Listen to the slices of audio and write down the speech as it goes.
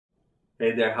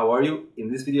Hey there, how are you?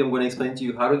 In this video, I'm going to explain to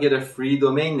you how to get a free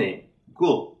domain name.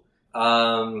 Cool.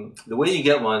 The way you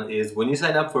get one is when you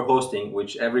sign up for hosting,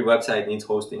 which every website needs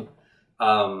hosting.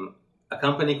 A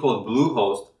company called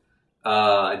BlueHost,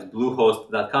 it's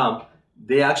bluehost.com,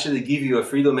 they actually give you a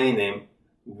free domain name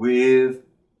with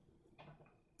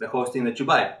the hosting that you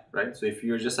buy, right? So if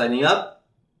you're just signing up,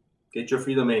 get your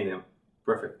free domain name.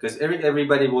 Perfect. Because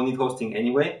everybody will need hosting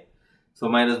anyway, so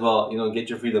might as well, get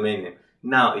your free domain name.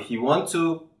 Now, if you want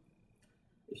to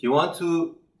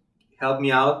help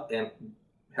me out and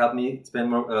help me spend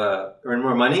more, earn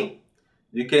more money,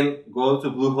 you can go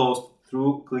to Bluehost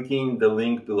through clicking the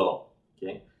link below.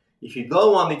 Okay. If you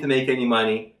don't want me to make any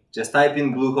money, just type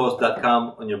in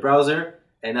bluehost.com on your browser,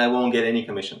 and I won't get any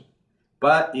commission.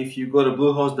 But if you go to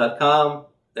bluehost.com,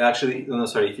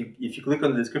 if you click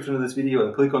on the description of this video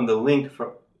and click on the link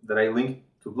that I linked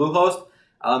to Bluehost,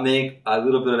 I'll make a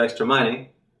little bit of extra money,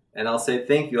 and I'll say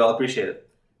thank you. I'll appreciate it.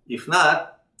 If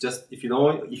not, if you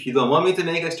don't want me to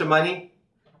make extra money,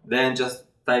 then just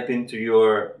type into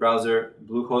your browser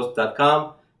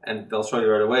bluehost.com, and they'll show you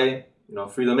right away.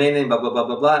 Free domain name, blah blah blah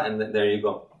blah blah, and then there you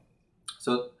go.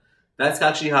 So that's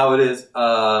actually how it is.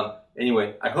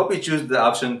 Anyway, I hope you choose the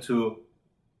option to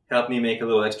help me make a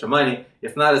little extra money.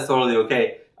 If not, it's totally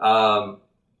okay.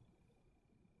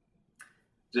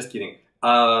 Just kidding.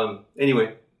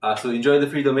 Anyway, so enjoy the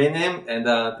free domain name, and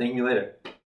thank me later.